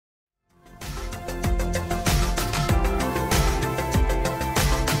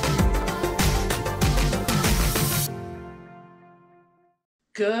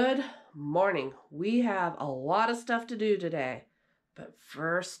Good morning. We have a lot of stuff to do today, but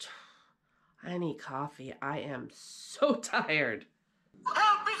first, I need coffee. I am so tired.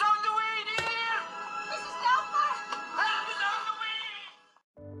 Help is on the way, dear! Mrs. Doubtfire! Help is on the way!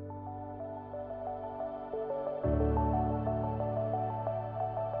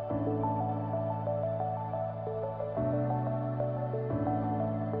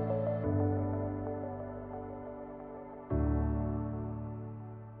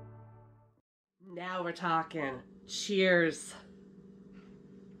 Now we're talking. Cheers.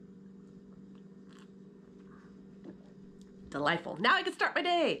 Delightful. Now I can start my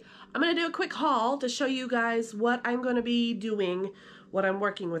day. I'm going to do a quick haul to show you guys what I'm going to be doing, what I'm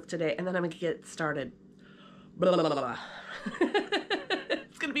working with today, and then I'm going to get started. Blah, blah, blah, blah.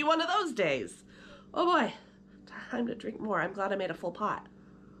 It's going to be one of those days. Oh boy. Time to drink more. I'm glad I made a full pot.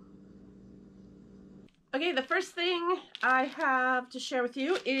 Okay, the first thing I have to share with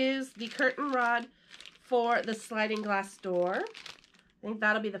you is the curtain rod for the sliding glass door. I think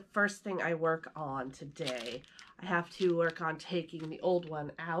that'll be the first thing I work on today. I have to work on taking the old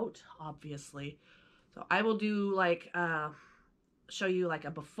one out, obviously. So I will do like, show you like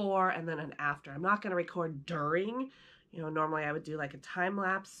a before and then an after. I'm not going to record during. You know, normally I would do like a time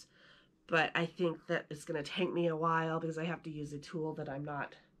lapse, but I think that it's going to take me a while because I have to use a tool that I'm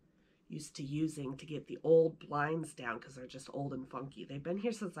not used to using to get the old blinds down because they're just old and funky. They've been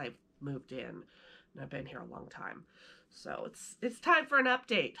here since I've moved in, and I've been here a long time. So it's time for an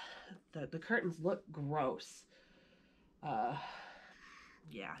update. The curtains look gross.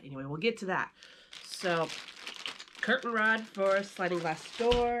 Yeah, anyway, we'll get to that. So, curtain rod for sliding glass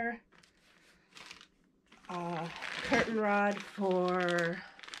door. Curtain rod for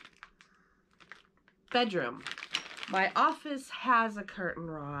bedroom. My office has a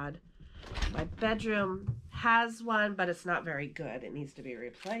curtain rod. My bedroom has one, but it's not very good. It needs to be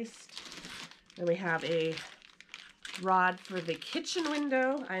replaced. Then we have a rod for the kitchen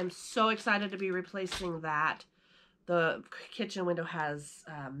window. I am so excited to be replacing that. The kitchen window has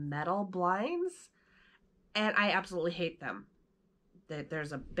metal blinds, and I absolutely hate them.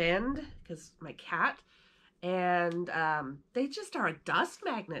 There's a bend, because my cat, and they just are a dust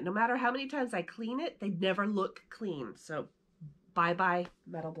magnet. No matter how many times I clean it, they never look clean. So bye-bye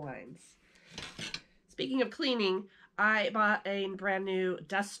metal blinds. Speaking of cleaning, I bought a brand new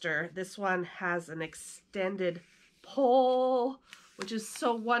duster. This one has an extended pole, which is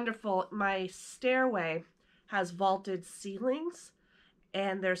so wonderful. My stairway has vaulted ceilings,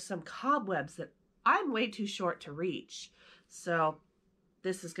 and there's some cobwebs that I'm way too short to reach. So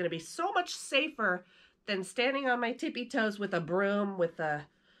this is going to be so much safer than standing on my tippy toes with a broom, with a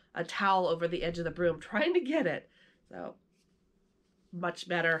towel over the edge of the broom, trying to get it. So much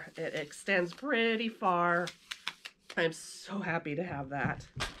better. It extends pretty far. I'm so happy to have that.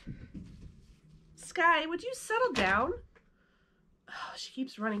 Sky, would you settle down? Oh, she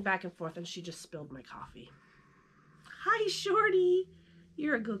keeps running back and forth, and she just spilled my coffee. Hi, Shorty.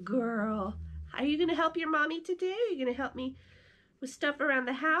 You're a good girl. Are you going to help your mommy today? Are you going to help me with stuff around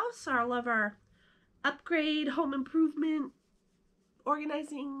the house? All of our upgrade, home improvement,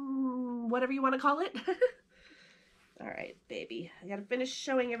 organizing, whatever you want to call it? All right, baby. I got to finish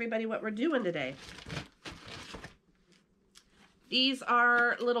showing everybody what we're doing today. These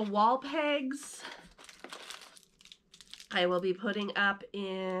are little wall pegs I will be putting up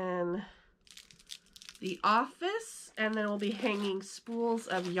in the office, and then we'll be hanging spools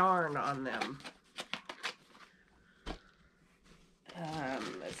of yarn on them.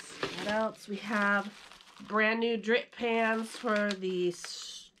 Let's see what else. We have brand new drip pans for the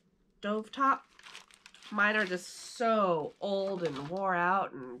stovetop. Mine are just so old and wore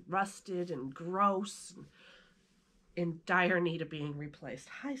out and rusted and gross and in dire need of being replaced.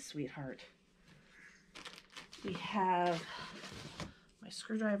 Hi, sweetheart. We have my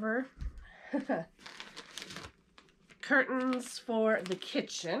screwdriver. Curtains for the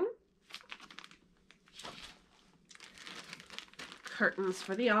kitchen. Curtains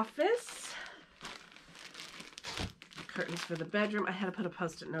for the office. Curtains for the bedroom. I had to put a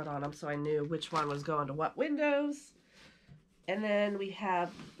post-it note on them so I knew which one was going to what windows. And then we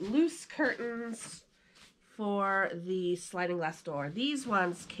have loose curtains for the sliding glass door. These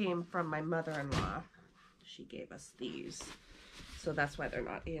ones came from my mother-in-law. She gave us these. So that's why they're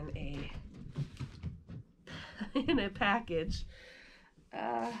not in a package.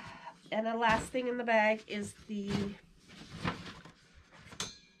 And the last thing in the bag is the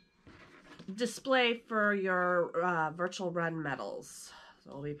display for your virtual run medals.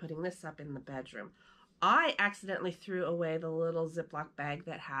 So we'll be putting this up in the bedroom. I accidentally threw away the little Ziploc bag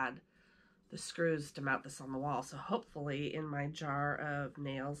that had the screws to mount this on the wall. So hopefully in my jar of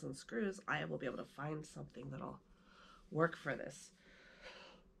nails and screws, I will be able to find something that'll work for this.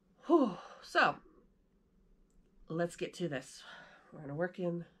 Whew. So let's get to this. We're going to work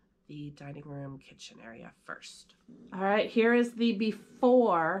in the dining room kitchen area first. All right, here is the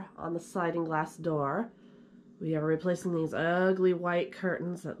before on the sliding glass door. We are replacing these ugly white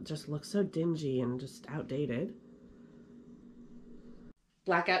curtains that just look so dingy and just outdated.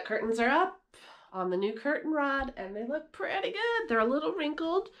 Blackout curtains are up on the new curtain rod and they look pretty good. They're a little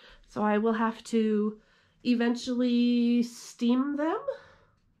wrinkled, so I will have to eventually steam them.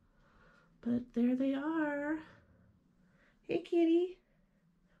 But there they are. Hey, kitty.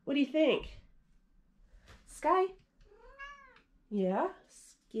 What do you think? Sky? Yeah,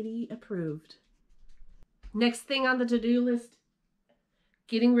 Skitty approved. Next thing on the to-do list,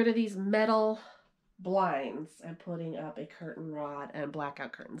 getting rid of these metal blinds and putting up a curtain rod and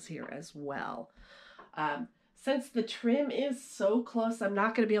blackout curtains here as well. Since the trim is so close, I'm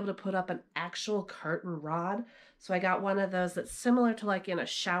not going to be able to put up an actual curtain rod. So I got one of those that's similar to like in a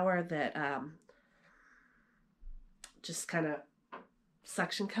shower that just kind of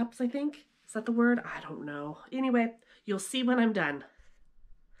suction cups, I think. Is that the word? I don't know. Anyway, you'll see when I'm done.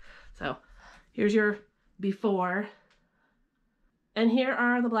 So here's your before. And here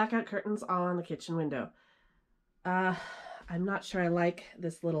are the blackout curtains on the kitchen window. I'm not sure I like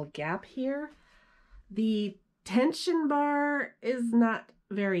this little gap here. The tension bar is not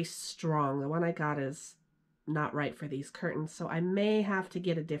very strong. The one I got is not right for these curtains, so I may have to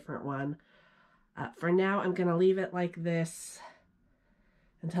get a different one. For now, I'm going to leave it like this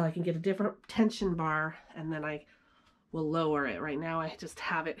until I can get a different tension bar, and then I will lower it. Right now, I just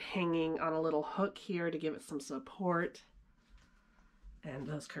have it hanging on a little hook here to give it some support. And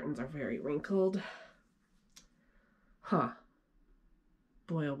those curtains are very wrinkled. Huh.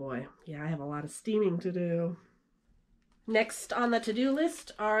 Boy, oh boy. Yeah, I have a lot of steaming to do. Next on the to-do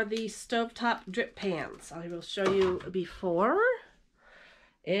list are the stovetop drip pans. I will show you before.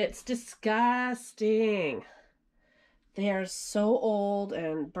 It's disgusting. They are so old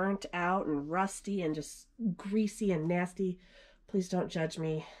and burnt out and rusty and just greasy and nasty. Please don't judge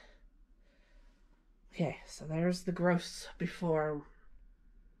me. Okay, so there's the gross before.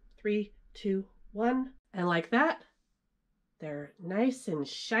 3, 2, 1. And like that, they're nice and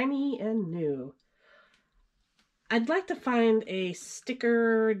shiny and new. I'd like to find a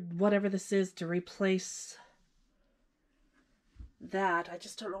sticker, whatever this is, to replace that. I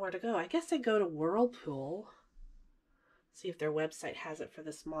just don't know where to go. I guess I go to Whirlpool. See if their website has it for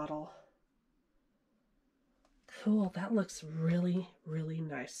this model. Cool, that looks really, really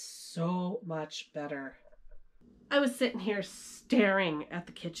nice. So much better. I was sitting here staring at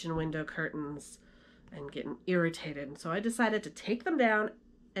the kitchen window curtains and getting irritated. And so I decided to take them down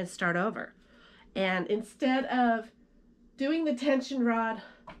and start over. And instead of doing the tension rod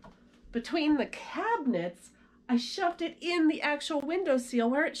between the cabinets, I shoved it in the actual window seal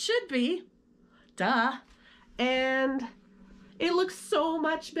where it should be. Duh. And it looks so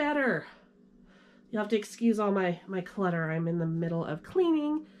much better. You'll have to excuse all my clutter. I'm in the middle of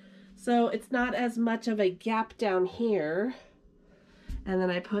cleaning. So it's not as much of a gap down here. And then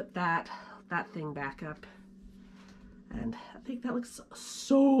I put that thing back up. And I think that looks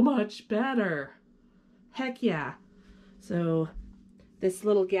so much better. Heck yeah. So this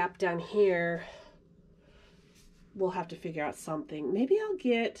little gap down here, we'll have to figure out something. Maybe I'll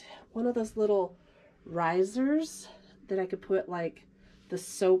get one of those little risers that I could put like the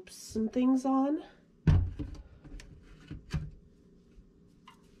soaps and things on.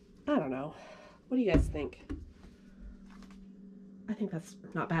 I don't know. What do you guys think? I think that's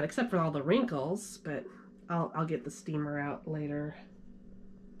not bad, except for all the wrinkles, but I'll get the steamer out later.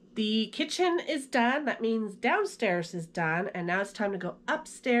 The kitchen is done. That means downstairs is done, and now it's time to go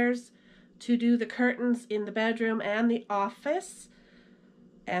upstairs to do the curtains in the bedroom and the office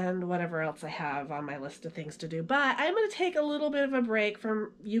and whatever else I have on my list of things to do. But I'm going to take a little bit of a break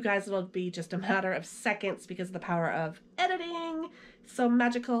from you guys. It'll be just a matter of seconds because of the power of editing. It's so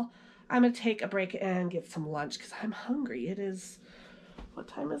magical. I'm going to take a break and get some lunch because I'm hungry. It is, what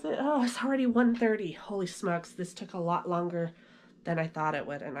time is it? Oh, it's already 1:30. Holy smokes, this took a lot longer than I thought it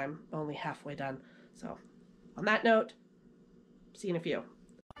would, and I'm only halfway done. So, on that note, see you in a few.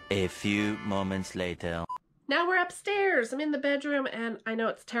 A few moments later. Now we're upstairs. I'm in the bedroom, and I know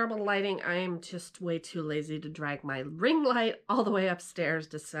it's terrible lighting. I'm just way too lazy to drag my ring light all the way upstairs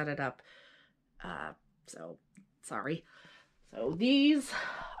to set it up. So, sorry. So these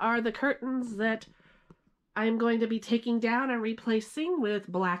are the curtains that I'm going to be taking down and replacing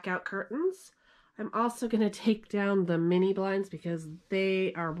with blackout curtains. I'm also going to take down the mini blinds because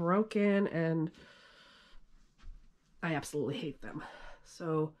they are broken and I absolutely hate them.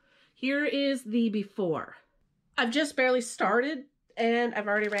 So here is the before. I've just barely started and I've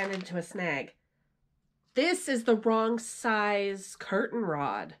already ran into a snag. This is the wrong size curtain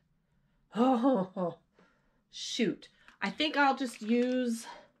rod. Oh, shoot. I think I'll just use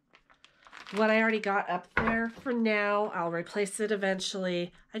what I already got up there for now. I'll replace it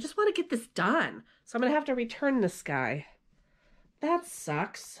eventually. I just want to get this done. So I'm going to have to return this guy. That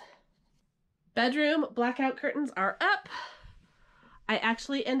sucks. Bedroom blackout curtains are up. I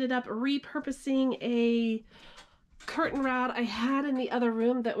actually ended up repurposing a curtain rod I had in the other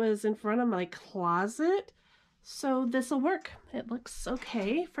room that was in front of my closet. So this will work. It looks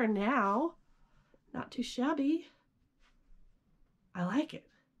okay for now. Not too shabby. I like it.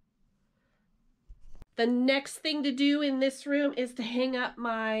 The next thing to do in this room is to hang up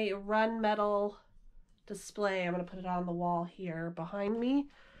my run metal display. I'm going to put it on the wall here behind me,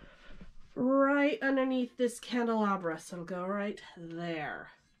 right underneath this candelabra. So it'll go right there.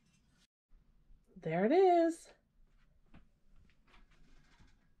 There it is.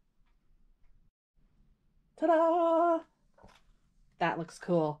 Ta-da! That looks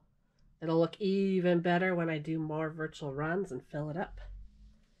cool. It'll look even better when I do more virtual runs and fill it up.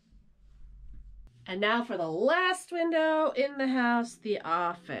 And now for the last window in the house, the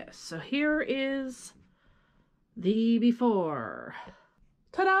office. So here is the before.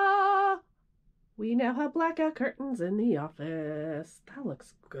 Ta-da! We now have blackout curtains in the office. That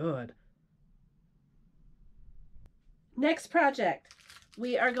looks good. Next project.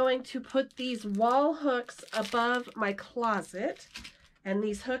 We are going to put these wall hooks above my closet. And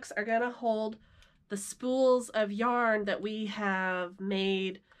these hooks are going to hold the spools of yarn that we have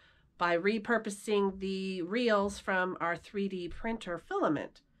made by repurposing the reels from our 3D printer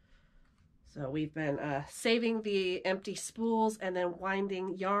filament. So we've been saving the empty spools and then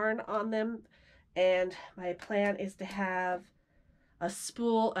winding yarn on them. And my plan is to have a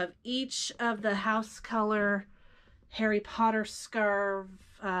spool of each of the house color Harry Potter scarf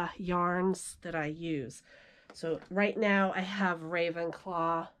yarns that I use. So right now I have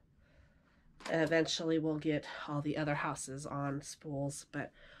Ravenclaw. Eventually we'll get all the other houses on spools,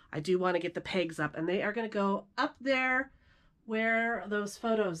 but I do want to get the pegs up, and they are going to go up there where those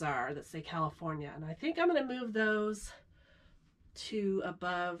photos are that say California. And I think I'm going to move those to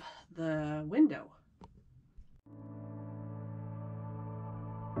above the window.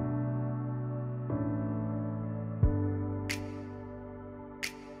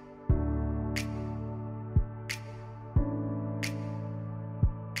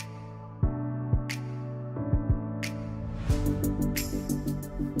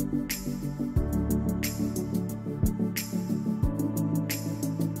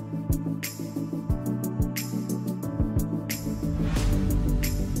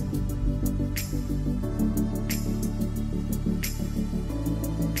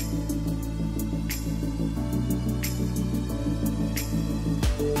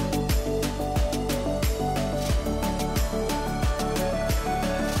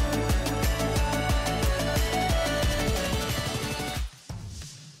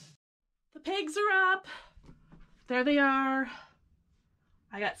 Pegs are up. There they are.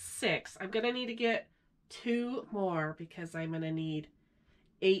 I got 6. I'm gonna need to get 2 more because I'm gonna need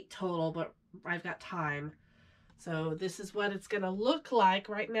 8 total, but I've got time. So this is what it's gonna look like.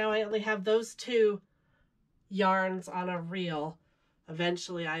 Right now I only have those 2 yarns on a reel.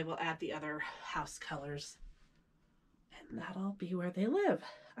 Eventually I will add the other house colors, and that'll be where they live.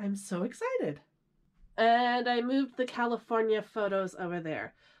 I'm so excited. And I moved the California photos over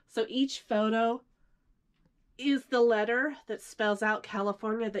there. So each photo is the letter that spells out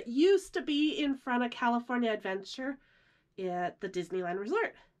California that used to be in front of California Adventure at the Disneyland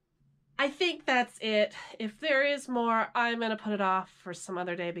Resort. I think that's it. If there is more, I'm going to put it off for some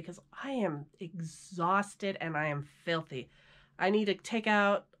other day because I am exhausted and I am filthy. I need to take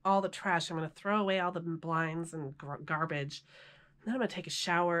out all the trash. I'm going to throw away all the blinds and garbage. And then I'm going to take a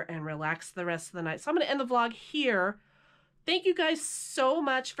shower and relax the rest of the night. So I'm going to end the vlog here. Thank you guys so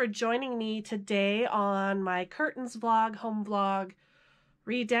much for joining me today on my curtains vlog, home vlog,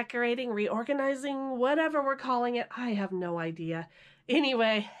 redecorating, reorganizing, whatever we're calling it. I have no idea.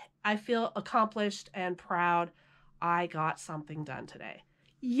 Anyway, I feel accomplished and proud. I got something done today.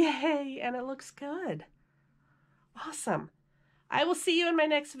 Yay! And it looks good. Awesome. I will see you in my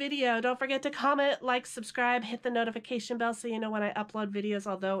next video. Don't forget to comment, like, subscribe, hit the notification bell so you know when I upload videos,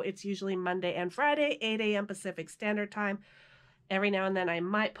 although it's usually Monday and Friday, 8 a.m. Pacific Standard Time. Every now and then I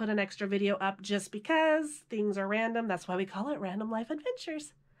might put an extra video up just because things are random. That's why we call it Random Life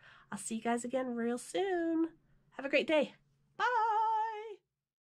Adventures. I'll see you guys again real soon. Have a great day.